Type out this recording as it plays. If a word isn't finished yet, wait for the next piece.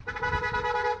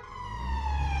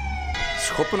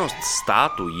Schopnost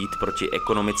státu jít proti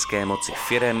ekonomické moci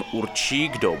firem určí,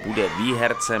 kdo bude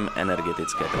výhercem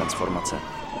energetické transformace.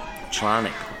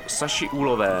 Článek Saši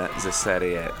Uhlové ze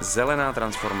série Zelená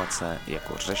transformace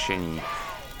jako řešení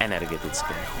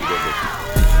energetické chudoby.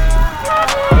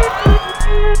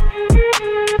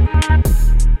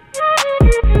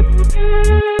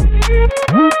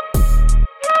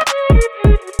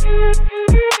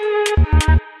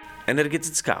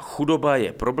 Energetická chudoba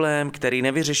je problém, který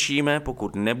nevyřešíme,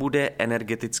 pokud nebude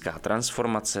energetická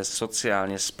transformace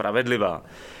sociálně spravedlivá.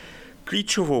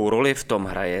 Klíčovou roli v tom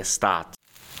hraje stát.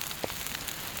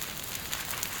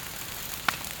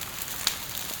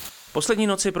 Poslední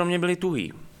noci pro mě byly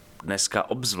tuhý, dneska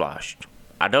obzvlášť.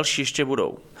 A další ještě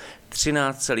budou.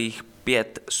 13,5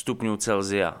 stupňů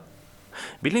Celsia.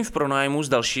 Bydlím v pronájmu s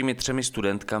dalšími 3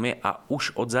 studentkami a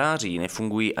už od září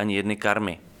nefungují ani jedny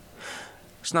karmy.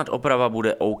 Snad oprava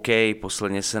bude OK,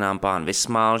 posledně se nám pán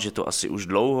vysmál, že to asi už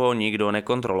dlouho nikdo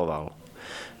nekontroloval.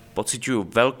 Pociťuju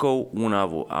velkou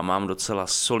únavu a mám docela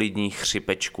solidní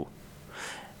chřipečku.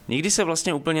 Nikdy se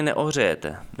vlastně úplně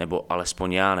neohřejete, nebo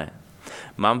alespoň já ne.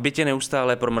 Mám v bytě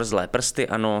neustále promrzlé prsty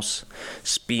a nos,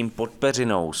 spím pod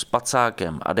peřinou, s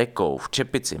pacákem a dekou, v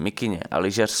čepici, mikině a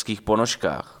lyžařských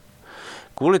ponožkách.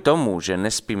 Kvůli tomu, že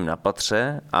nespím na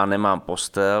patře a nemám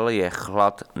postel, je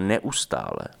chlad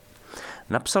neustále.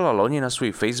 Napsala loni na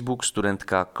svůj Facebook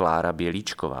studentka Jan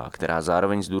Bělíčková, která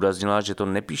zároveň zdůraznila, že to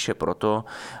nepíše proto,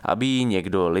 aby jí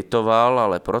někdo litoval,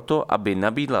 ale proto, aby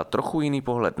nabídla trochu jiný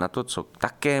pohled na to, co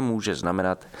také může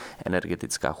znamenat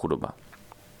energetická chudoba.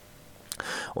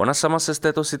 Ona sama se z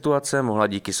této situace mohla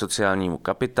díky sociálnímu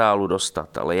kapitálu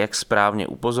dostat, ale jak správně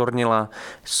upozornila,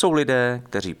 jsou lidé,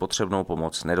 kteří potřebnou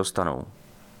pomoc nedostanou.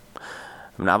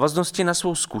 V návaznosti na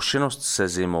svou zkušenost se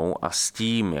zimou a s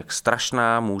tím, jak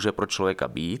strašná může pro člověka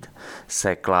být,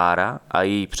 se Klára a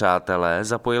její přátelé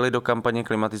zapojili do kampaně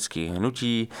klimatických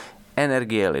hnutí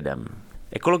Energie lidem.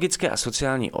 Ekologické a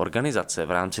sociální organizace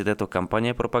v rámci této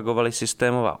kampaně propagovaly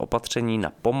systémová opatření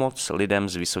na pomoc lidem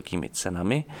s vysokými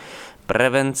cenami,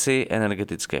 prevenci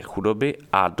energetické chudoby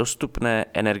a dostupné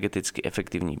energeticky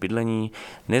efektivní bydlení,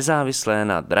 nezávislé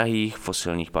na drahých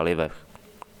fosilních palivech.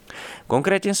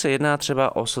 Konkrétně se jedná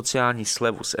třeba o sociální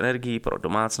slevu z energií pro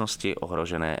domácnosti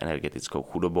ohrožené energetickou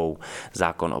chudobou,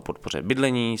 zákon o podpoře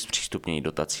bydlení, zpřístupnění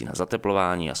dotací na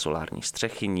zateplování a solární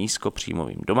střechy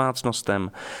nízkopříjmovým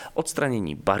domácnostem,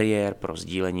 odstranění bariér pro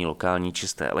sdílení lokální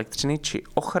čisté elektřiny či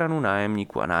ochranu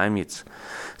nájemníků a nájemnic.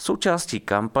 Součástí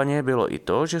kampaně bylo i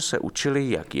to, že se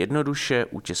učili, jak jednoduše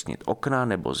utěsnit okna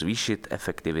nebo zvýšit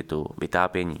efektivitu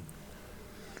vytápění.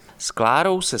 S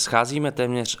Klárou se scházíme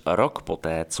téměř rok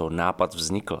poté, co nápad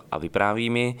vznikl a vypráví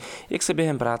mi, jak se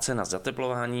během práce na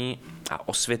zateplování a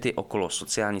osvěty okolo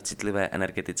sociálně citlivé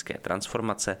energetické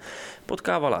transformace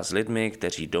potkávala s lidmi,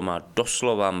 kteří doma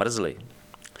doslova mrzli.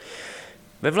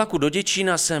 Ve vlaku do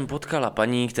Děčína jsem potkala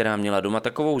paní, která měla doma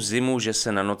takovou zimu, že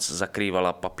se na noc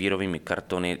zakrývala papírovými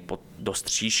kartony do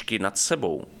střížky nad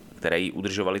sebou, které jí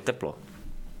udržovaly teplo.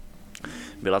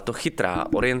 Byla to chytrá,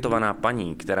 orientovaná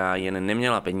paní, která jen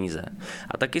neměla peníze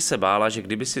a taky se bála, že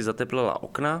kdyby si zateplila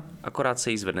okna, akorát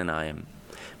se jí zvedne nájem.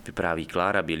 Vypráví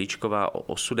Jan Bělíčková o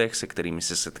osudech, se kterými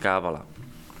se setkávala.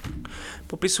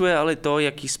 Popisuje ale to,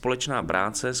 jaký společná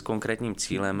práce s konkrétním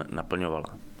cílem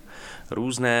naplňovala.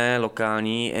 Různé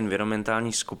lokální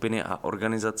environmentální skupiny a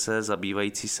organizace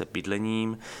zabývající se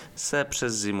bydlením se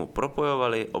přes zimu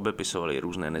propojovaly, obepisovaly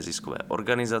různé neziskové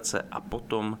organizace a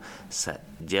potom se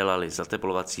dělaly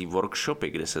zateplovací workshopy,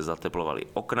 kde se zateplovaly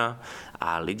okna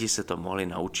a lidi se to mohli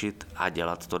naučit a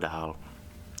dělat to dál.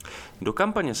 Do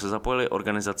kampaně se zapojily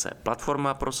organizace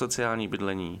Platforma pro sociální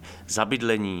bydlení, Za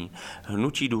bydlení,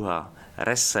 Hnutí Duha,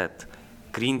 Reset,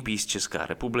 Greenpeace Česká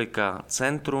republika,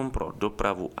 Centrum pro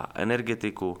dopravu a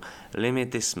energetiku,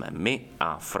 Limity jsme my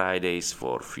a Fridays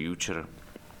for Future.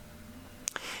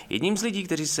 Jedním z lidí,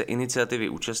 kteří se iniciativy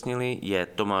účastnili, je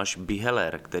Tomáš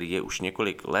Biheler, který je už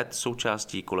několik let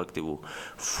součástí kolektivu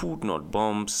Food Not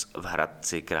Bombs v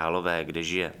Hradci Králové, kde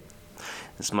žije.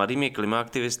 S mladými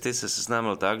klimaaktivisty se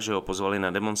seznámil tak, že ho pozvali na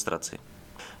demonstraci.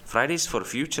 Fridays for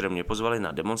Future mě pozvali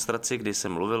na demonstraci, kdy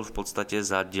jsem mluvil v podstatě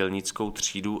za dělnickou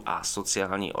třídu a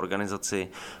sociální organizaci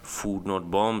Food Not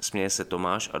Bomb. Směje se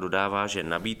Tomáš a dodává, že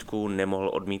nabídku nemohl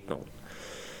odmítnout.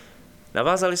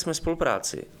 Navázali jsme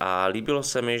spolupráci a líbilo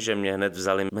se mi, že mě hned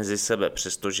vzali mezi sebe,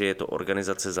 přestože je to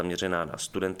organizace zaměřená na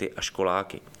studenty a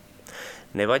školáky.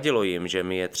 Nevadilo jim, že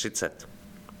mi je 30.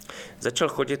 Začal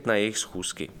chodit na jejich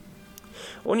schůzky.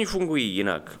 Oni fungují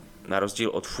jinak. Na rozdíl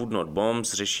od Food Not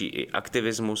Bombs řeší i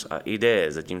aktivismus a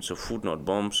ideje, zatímco Food Not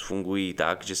Bombs fungují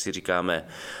tak, že si říkáme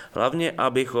hlavně,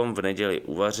 abychom v neděli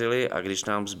uvařili a když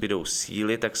nám zbydou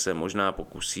síly, tak se možná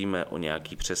pokusíme o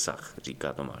nějaký přesah,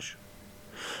 říká Tomáš.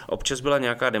 Občas byla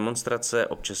nějaká demonstrace,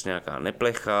 občas nějaká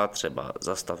neplecha, třeba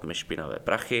zastavme špinavé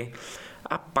prachy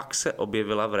a pak se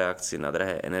objevila v reakci na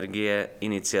drahé energie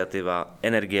iniciativa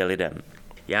Energie lidem.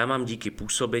 Já mám díky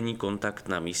působení kontakt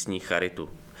na místní charitu.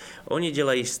 Oni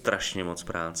dělají strašně moc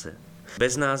práce.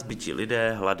 Bez nás by ti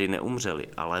lidé hlady neumřeli,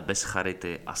 ale bez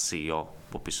charity asi jo,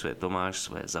 popisuje Tomáš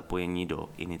své zapojení do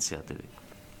iniciativy.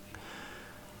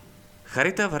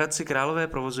 Charita v Hradci Králové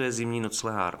provozuje zimní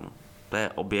noclehárnu. To je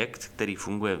objekt, který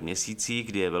funguje v měsících,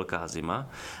 kdy je velká zima,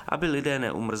 aby lidé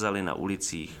neumrzali na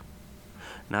ulicích.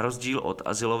 Na rozdíl od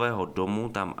azylového domu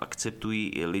tam akceptují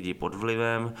i lidi pod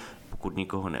vlivem, pokud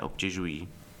nikoho neobtěžují.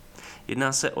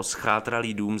 Jedná se o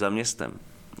schátralý dům za městem.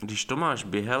 Když Tomáš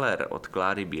Běheler od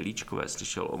Kláry Bělíčkové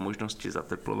slyšel o možnosti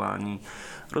zateplování,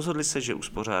 rozhodli se, že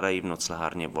uspořádají v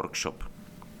noclehárně workshop.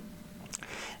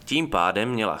 Tím pádem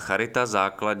měla charita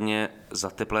základně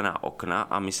zateplená okna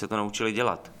a my se to naučili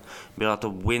dělat. Byla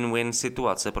to win-win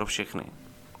situace pro všechny.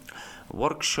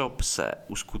 Workshop se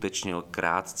uskutečnil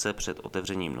krátce před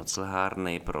otevřením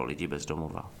noclehárny pro lidi bez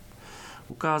domova.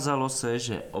 Ukázalo se,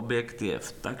 že objekt je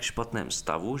v tak špatném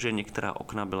stavu, že některá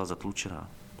okna byla zatlučená.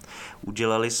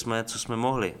 Udělali jsme, co jsme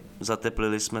mohli.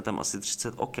 Zateplili jsme tam asi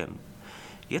 30 oken.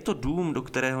 Je to dům, do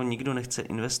kterého nikdo nechce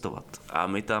investovat a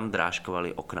my tam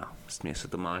drážkovali okna. Směje se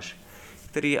Tomáš,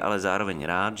 který je ale zároveň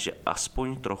rád, že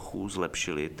aspoň trochu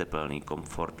zlepšili tepelný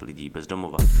komfort lidí bez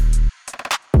domova.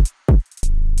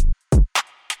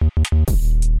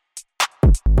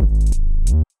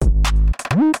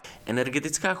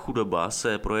 Energetická chudoba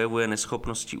se projevuje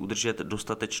neschopností udržet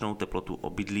dostatečnou teplotu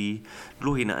obydlí,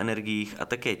 dluhy na energiích a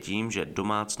také tím, že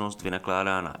domácnost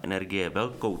vynakládá na energie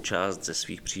velkou část ze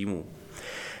svých příjmů.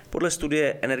 Podle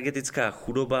studie Energetická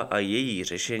chudoba a její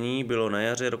řešení bylo na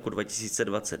jaře roku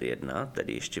 2021,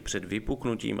 tedy ještě před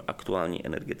vypuknutím aktuální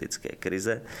energetické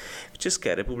krize, v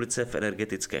České republice v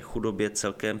energetické chudobě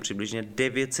celkem přibližně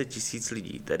 900 000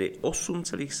 lidí, tedy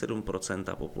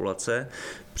 8,7% populace,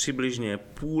 přibližně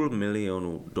 500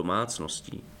 000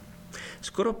 domácností.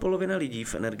 Skoro polovina lidí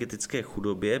v energetické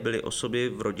chudobě byly osoby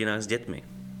v rodinách s dětmi.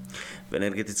 V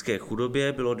energetické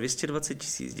chudobě bylo 220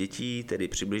 000 dětí, tedy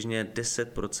přibližně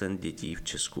 10% dětí v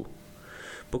Česku.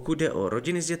 Pokud jde o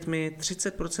rodiny s dětmi,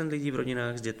 30% lidí v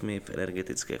rodinách s dětmi v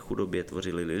energetické chudobě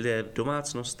tvořili lidé v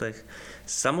domácnostech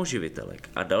samoživitelek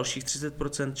a dalších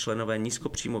 30% členové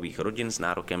nízkopříjmových rodin s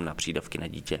nárokem na přídavky na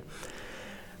dítě.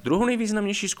 Druhou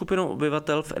nejvýznamnější skupinou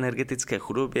obyvatel v energetické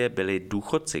chudobě byli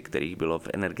důchodci, kterých bylo v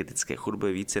energetické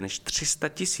chudobě více než 300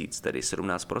 000, tedy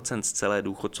 17% z celé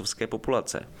důchodcovské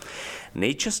populace.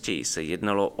 Nejčastěji se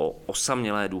jednalo o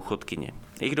osamělé důchodkyně.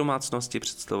 Jejich domácnosti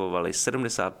představovaly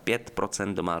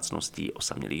 75% domácností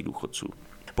osamělých důchodců.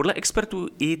 Podle expertů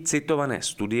i citované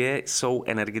studie jsou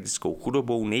energetickou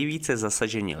chudobou nejvíce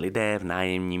zasaženi lidé v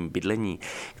nájemním bydlení,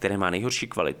 které má nejhorší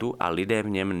kvalitu a lidé v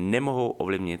něm nemohou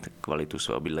ovlivnit kvalitu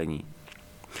svého bydlení.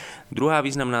 Druhá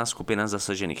významná skupina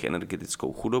zasažených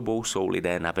energetickou chudobou jsou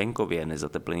lidé na venkově,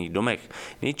 nezateplených domech,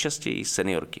 nejčastěji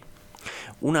seniorky.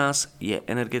 U nás je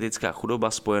energetická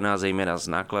chudoba spojená zejména s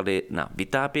náklady na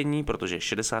vytápění, protože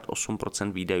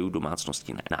 68% výdajů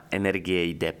domácností na energie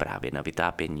jde právě na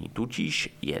vytápění.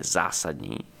 Tudíž je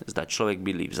zásadní, zda člověk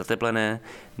bydlí v zateplené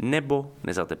nebo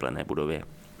nezateplené budově.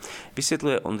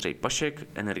 Vysvětluje Ondřej Pašek,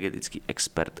 energetický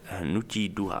expert hnutí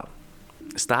Duha.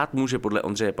 Stát může podle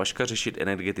Ondřeje Paška řešit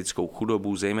energetickou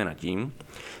chudobu zejména tím,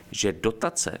 že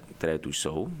dotace, které tu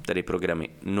jsou, tedy programy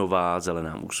Nová,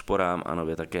 Zelená úsporám a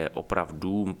nově také Oprav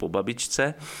dům po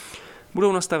babičce,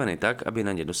 budou nastaveny tak, aby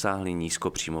na ně dosáhly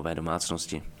nízkopříjmové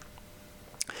domácnosti.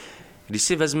 Když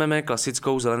si vezmeme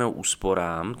klasickou Zelenou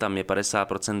úsporám, tam je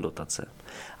 50% dotace,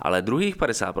 ale druhých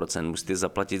 50% musíte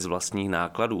zaplatit z vlastních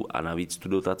nákladů a navíc tu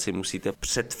dotaci musíte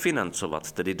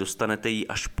předfinancovat, tedy dostanete ji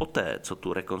až poté, co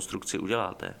tu rekonstrukci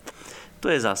uděláte. To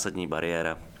je zásadní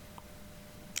bariéra.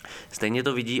 Stejně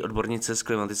to vidí odbornice z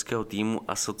klimatického týmu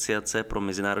Asociace pro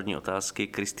mezinárodní otázky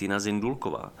Kristýna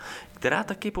Zindulková, která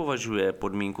taky považuje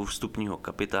podmínku vstupního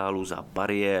kapitálu za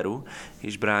bariéru,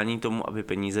 jež brání tomu, aby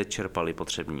peníze čerpali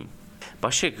potřební.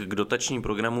 Pašek k dotačním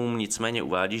programům nicméně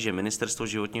uvádí, že Ministerstvo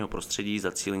životního prostředí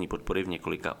zacílení podpory v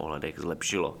několika ohledech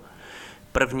zlepšilo.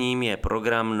 Prvním je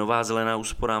program Nová zelená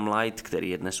úsporám Light, který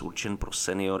je dnes určen pro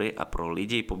seniory a pro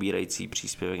lidi pobírající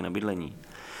příspěvek na bydlení.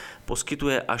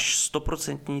 Poskytuje až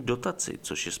 100% dotaci,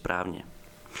 což je správně.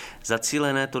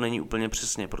 Zacílené to není úplně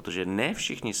přesně, protože ne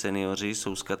všichni seniori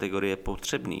jsou z kategorie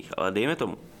potřebných, ale dejme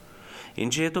tomu.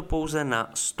 Jenže je to pouze na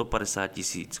 150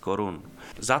 tisíc korun.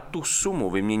 Za tu sumu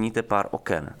vyměníte pár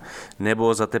oken,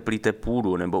 nebo zateplíte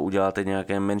půdu, nebo uděláte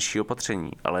nějaké menší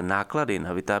opatření, ale náklady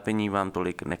na vytápění vám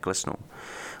tolik neklesnou.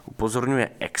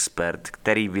 Upozorňuje expert,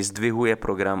 který vyzdvihuje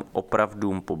program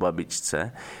Opravdům po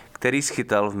babičce, který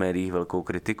schytal v médiích velkou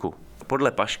kritiku.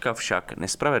 Podle Paška však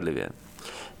nespravedlivě.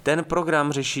 Ten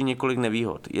program řeší několik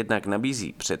nevýhod. Jednak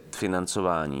nabízí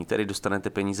předfinancování, tedy dostanete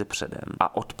peníze předem,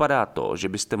 a odpadá to, že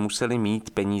byste museli mít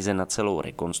peníze na celou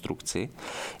rekonstrukci.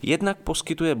 Jednak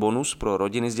poskytuje bonus pro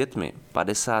rodiny s dětmi,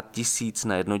 50 tisíc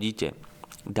na jedno dítě.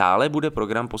 Dále bude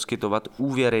program poskytovat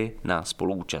úvěry na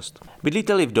spoluúčast.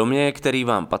 Bydlíte-li v domě, který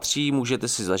vám patří, můžete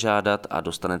si zažádat a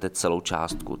dostanete celou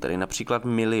částku, tedy například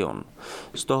 1 milion.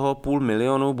 Z toho 500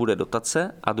 000 bude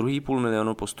dotace a druhý 500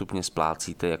 000 postupně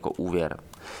splácíte jako úvěr.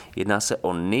 Jedná se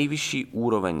o nejvyšší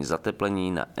úroveň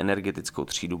zateplení na energetickou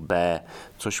třídu B,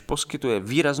 což poskytuje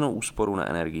výraznou úsporu na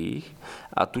energiích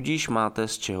a tudíž máte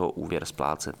z čeho úvěr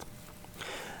splácet.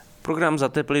 Program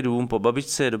Zatepli dům po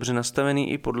babičce je dobře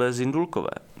nastavený i podle Zindulkové.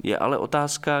 Je ale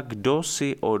otázka, kdo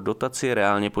si o dotaci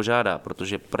reálně požádá,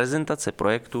 protože prezentace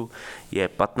projektu je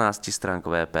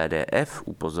 15stránkové PDF,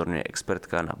 upozorňuje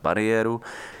expertka na bariéru,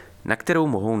 na kterou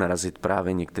mohou narazit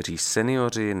právě někteří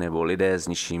seniori nebo lidé s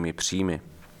nižšími příjmy.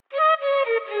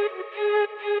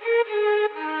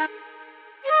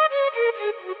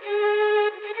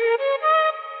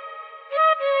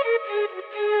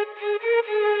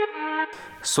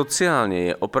 Sociálně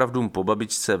je Opravdům po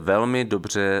babičce velmi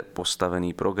dobře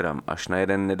postavený program, až na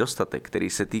jeden nedostatek, který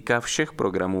se týká všech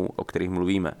programů, o kterých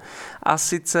mluvíme. A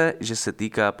sice, že se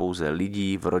týká pouze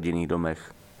lidí v rodinných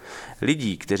domech.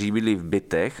 Lidí, kteří bydlí v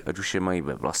bytech, ať už je mají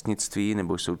ve vlastnictví,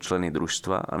 nebo jsou členy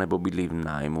družstva, anebo bydlí v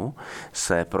nájmu,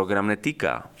 se program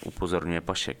netýká, upozorňuje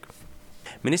Pašek.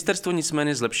 Ministerstvo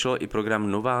nicméně zlepšilo i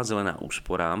program Nová zelená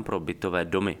úsporám pro bytové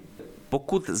domy.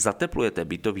 Pokud zateplujete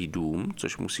bytový dům,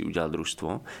 což musí udělat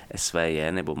družstvo,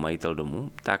 SVJ nebo majitel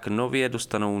domu, tak nově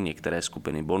dostanou některé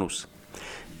skupiny bonus.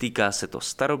 Týká se to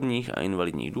starobních a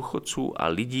invalidních důchodců a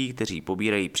lidí, kteří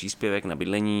pobírají příspěvek na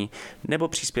bydlení nebo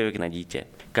příspěvek na dítě.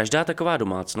 Každá taková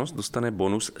domácnost dostane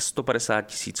bonus 150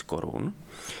 tisíc korun,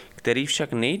 který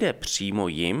však nejde přímo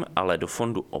jim, ale do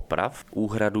fondu oprav,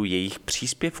 úhradu jejich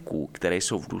příspěvků, které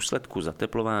jsou v důsledku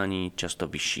zateplování často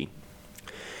vyšší.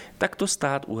 Takto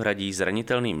stát uhradí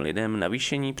zranitelným lidem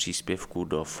navýšení příspěvku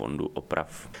do fondu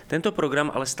oprav. Tento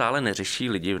program ale stále neřeší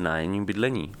lidi v nájemním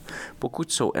bydlení.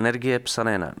 Pokud jsou energie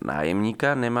psané na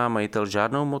nájemníka, nemá majitel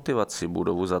žádnou motivaci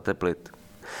budovu zateplit.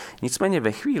 Nicméně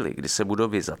ve chvíli, kdy se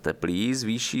budovy zateplí,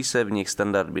 zvýší se v nich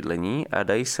standard bydlení a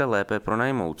dají se lépe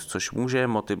pronajmout, což může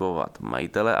motivovat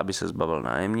majitele, aby se zbavil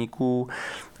nájemníků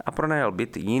a pronajal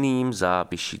byt jiným za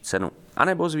vyšší cenu,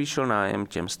 anebo zvýšil nájem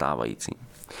těm stávajícím.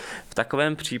 V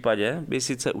takovém případě by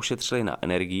sice ušetřili na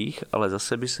energiích, ale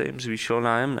zase by se jim zvýšilo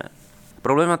nájemné.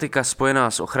 Problematika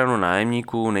spojená s ochranou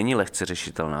nájemníků není lehce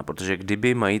řešitelná, protože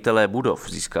kdyby majitelé budov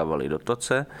získávali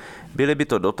dotace, byly by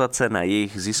to dotace na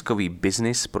jejich ziskový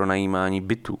biznis pro najímání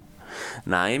bytů.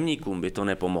 Nájemníkům by to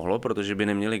nepomohlo, protože by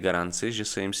neměli garanci, že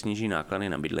se jim sníží náklady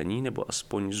na bydlení nebo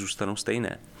aspoň zůstanou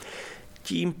stejné.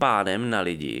 Tím pádem na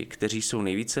lidi, kteří jsou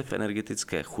nejvíce v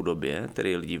energetické chudobě,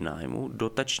 tedy lidi v nájmu,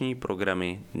 dotační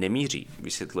programy nemíří,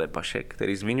 vysvětluje Pašek,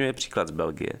 který zmiňuje příklad z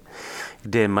Belgie,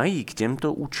 kde mají k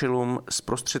těmto účelům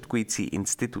zprostředkující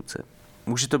instituce.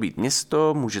 Může to být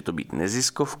město, může to být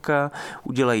neziskovka,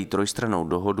 udělají trojstrannou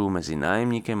dohodu mezi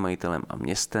nájemníkem, majitelem a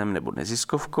městem nebo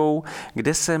neziskovkou,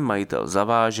 kde se majitel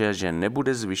zaváže, že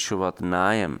nebude zvyšovat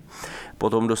nájem.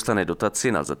 Potom dostane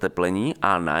dotaci na zateplení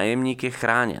a nájemník je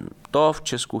chráněn. To v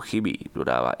Česku chybí,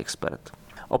 dodává expert.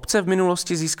 Obce v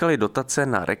minulosti získaly dotace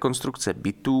na rekonstrukce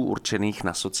bytů určených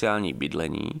na sociální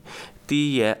bydlení,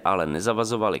 ty je ale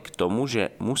nezavazovaly k tomu, že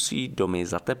musí domy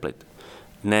zateplit.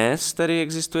 Dnes tedy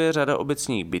existuje řada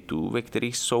obecních bytů, ve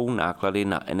kterých jsou náklady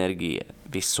na energie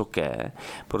vysoké,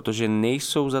 protože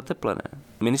nejsou zateplené.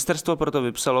 Ministerstvo proto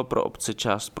vypsalo pro obce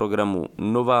část programu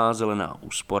Nová zelená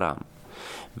úsporám.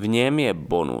 V něm je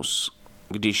bonus,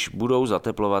 když budou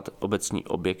zateplovat obecní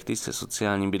objekty se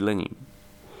sociálním bydlením.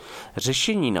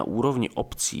 Řešení na úrovni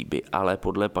obcí by ale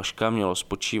podle Paška mělo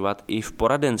spočívat i v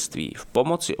poradenství, v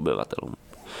pomoci obyvatelům.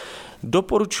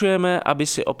 Doporučujeme, aby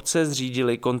si obce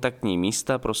zřídily kontaktní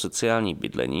místa pro sociální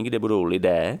bydlení, kde budou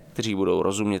lidé, kteří budou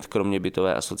rozumět kromě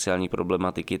bytové a sociální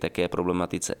problematiky také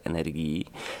problematice energií,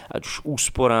 ať už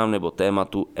úsporám nebo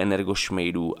tématu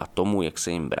energošmejdů a tomu, jak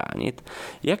se jim bránit,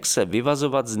 jak se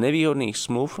vyvazovat z nevýhodných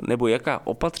smluv nebo jaká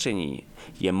opatření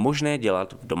je možné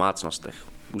dělat v domácnostech.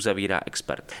 uzavírá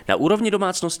expert. Na úrovni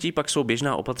domácností pak jsou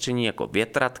běžná opatření jako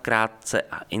větrat krátce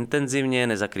a intenzivně,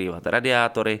 nezakrývat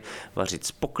radiátory, vařit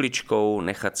s pokličkou,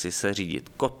 nechat si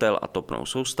seřídit kotel a topnou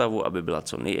soustavu, aby byla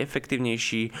co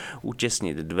nejefektivnější,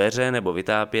 utěsnit dveře nebo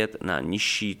vytápět na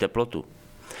nižší teplotu.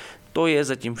 To je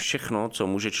zatím všechno, co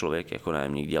může člověk jako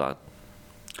nájemník dělat.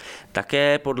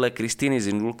 Také podle Kristýny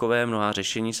Zindulkové mnohá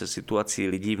řešení se situací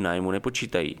lidí v nájmu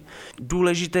nepočítají.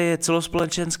 Důležité je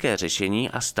celospolečenské řešení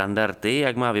a standardy,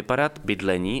 jak má vypadat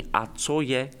bydlení a co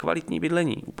je kvalitní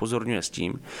bydlení. Upozorňuje s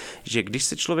tím, že když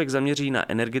se člověk zaměří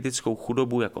na energetickou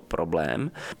chudobu jako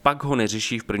problém, pak ho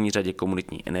neřeší v první řadě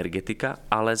komunitní energetika,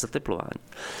 ale zateplování.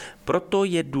 Proto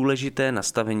je důležité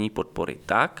nastavení podpory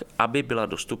tak, aby byla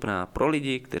dostupná pro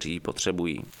lidi, kteří ji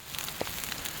potřebují.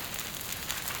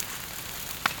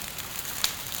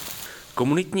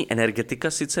 Komunitní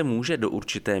energetika sice může do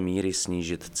určité míry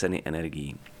snížit ceny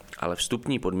energií, ale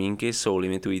vstupní podmínky jsou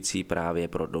limitující právě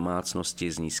pro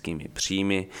domácnosti s nízkými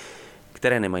příjmy,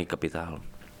 které nemají kapitál.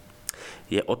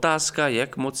 Je otázka,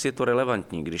 jak moc je to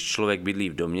relevantní, když člověk bydlí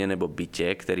v domě nebo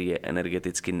bytě, který je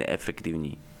energeticky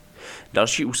neefektivní.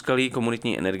 Další úskalí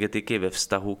komunitní energetiky ve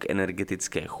vztahu k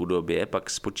energetické chudobě pak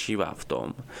spočívá v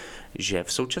tom, že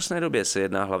v současné době se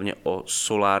jedná hlavně o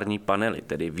solární panely,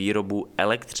 tedy výrobu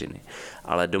elektřiny,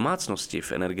 ale domácnosti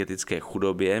v energetické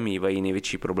chudobě mívají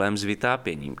největší problém s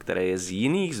vytápěním, které je z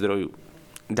jiných zdrojů.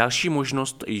 Další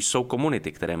možnost jsou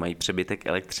komunity, které mají přebytek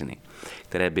elektřiny,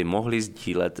 které by mohly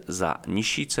sdílet za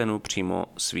nižší cenu přímo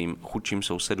svým chudším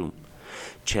sousedům.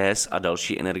 ČEZ a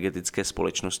další energetické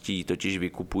společnosti ji totiž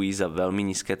vykupují za velmi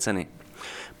nízké ceny.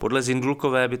 Podle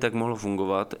Zindulkové by tak mohlo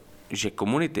fungovat, že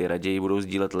komunity raději budou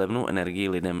sdílet levnou energii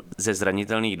lidem ze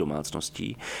zranitelných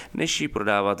domácností, než ji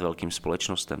prodávat velkým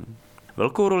společnostem.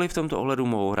 Velkou roli v tomto ohledu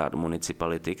mohou hrát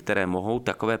municipality, které mohou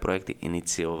takové projekty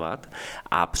iniciovat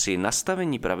a při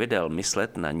nastavení pravidel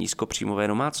myslet na nízkopříjmové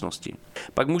domácnosti.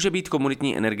 Pak může být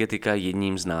komunitní energetika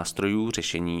jedním z nástrojů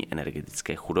řešení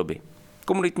energetické chudoby.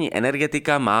 Komunitní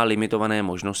energetika má limitované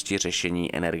možnosti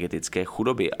řešení energetické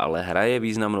chudoby, ale hraje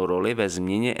významnou roli ve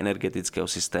změně energetického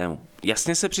systému.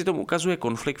 Jasně se přitom ukazuje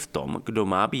konflikt v tom, kdo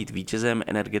má být vítězem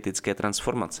energetické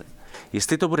transformace.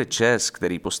 Jestli to bude ČEZ,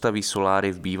 který postaví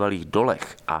soláry v bývalých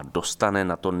dolech a dostane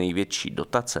na to největší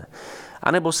dotace,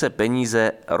 anebo se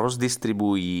peníze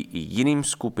rozdistribuují i jiným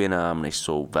skupinám, než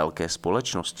jsou velké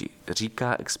společnosti,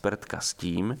 říká expertka s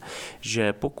tím,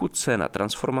 že pokud se na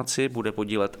transformaci bude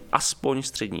podílet aspoň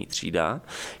střední třída,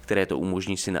 které to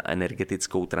umožní si na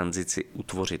energetickou tranzici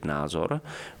utvořit názor,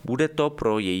 bude to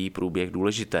pro její průběh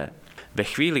důležité. Ve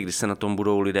chvíli, kdy se na tom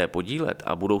budou lidé podílet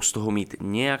a budou z toho mít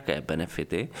nějaké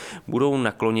benefity, budou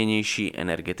nakloněnější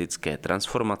energetické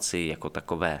transformaci jako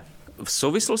takové. V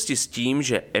souvislosti s tím,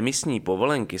 že emisní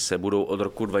povolenky se budou od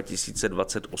roku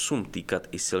 2028 týkat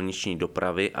i silniční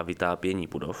dopravy a vytápění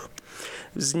budov,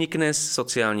 vznikne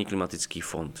sociální klimatický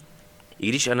fond. I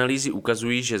když analýzy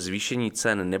ukazují, že zvýšení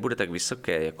cen nebude tak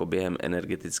vysoké jako během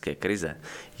energetické krize,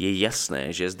 je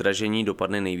jasné, že zdražení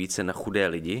dopadne nejvíce na chudé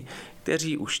lidi,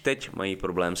 kteří už teď mají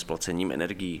problém s placením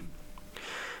energií.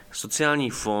 Sociální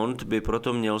fond by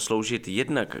proto měl sloužit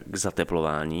jednak k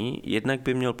zateplování, jednak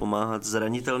by měl pomáhat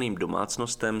zranitelným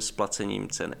domácnostem s placením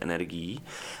cen energií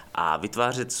a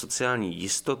vytvářet sociální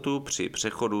jistotu při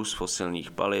přechodu z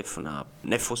fosilních paliv na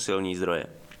nefosilní zdroje.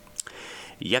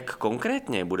 Jak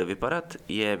konkrétně bude vypadat,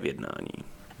 je v jednání.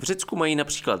 V Řecku mají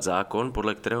například zákon,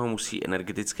 podle kterého musí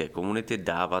energetické komunity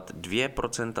dávat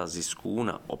 2% zisků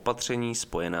na opatření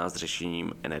spojená s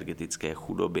řešením energetické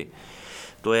chudoby.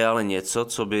 To je ale něco,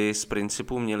 co by z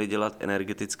principu měly dělat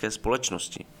energetické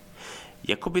společnosti.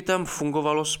 Jako by tam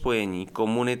fungovalo spojení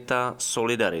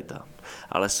komunita-solidarita,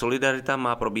 ale solidarita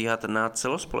má probíhat na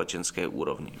celospolečenské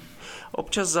úrovni.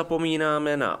 Občas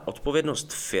zapomínáme na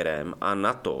odpovědnost firem a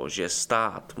na to, že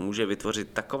stát může vytvořit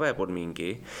takové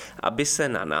podmínky, aby se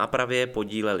na nápravě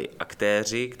podíleli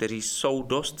aktéři, kteří jsou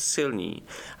dost silní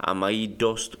a mají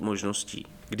dost možností.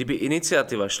 Kdyby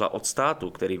iniciativa šla od státu,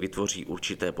 který vytvoří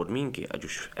určité podmínky, ať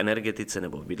už v energetice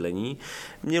nebo v bydlení,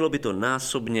 mělo by to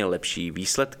násobně lepší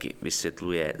výsledky,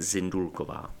 vysvětluje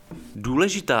Zindulková.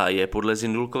 Důležitá je podle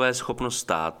Zindulkové schopnost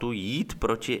státu jít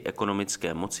proti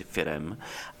ekonomické moci firem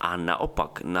a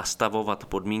naopak nastavovat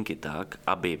podmínky tak,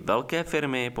 aby velké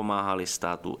firmy pomáhaly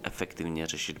státu efektivně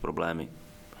řešit problémy.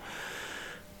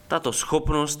 Tato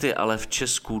schopnost je ale v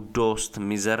Česku dost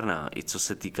mizerná, i co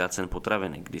se týká cen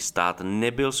potraviny, kdy stát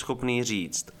nebyl schopný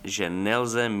říct, že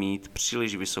nelze mít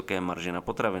příliš vysoké marže na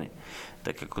potraviny,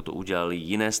 tak jako to udělali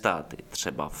jiné státy,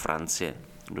 třeba Francie,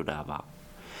 dodává.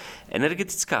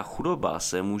 Energetická chudoba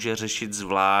se může řešit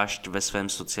zvlášť ve svém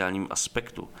sociálním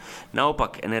aspektu.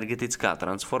 Naopak energetická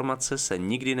transformace se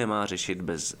nikdy nemá řešit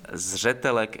bez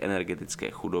zřetele k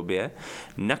energetické chudobě,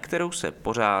 na kterou se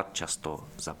pořád často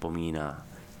zapomíná,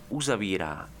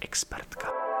 uzavírá expertka.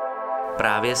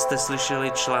 Právě jste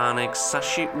slyšeli článek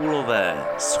Saši Uhlové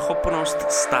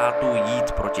Schopnost státu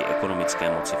jít proti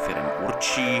ekonomické moci firem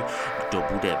určí, kdo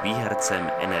bude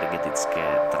výhercem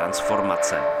energetické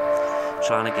transformace.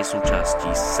 Článek je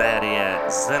součástí série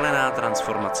Zelená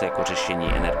transformace jako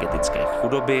řešení energetické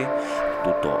chudoby.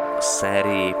 Tuto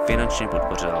sérii finančně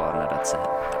podpořila Nadace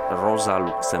Rosa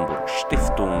Luxemburg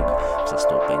Stiftung v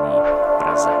zastoupení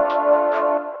Praze.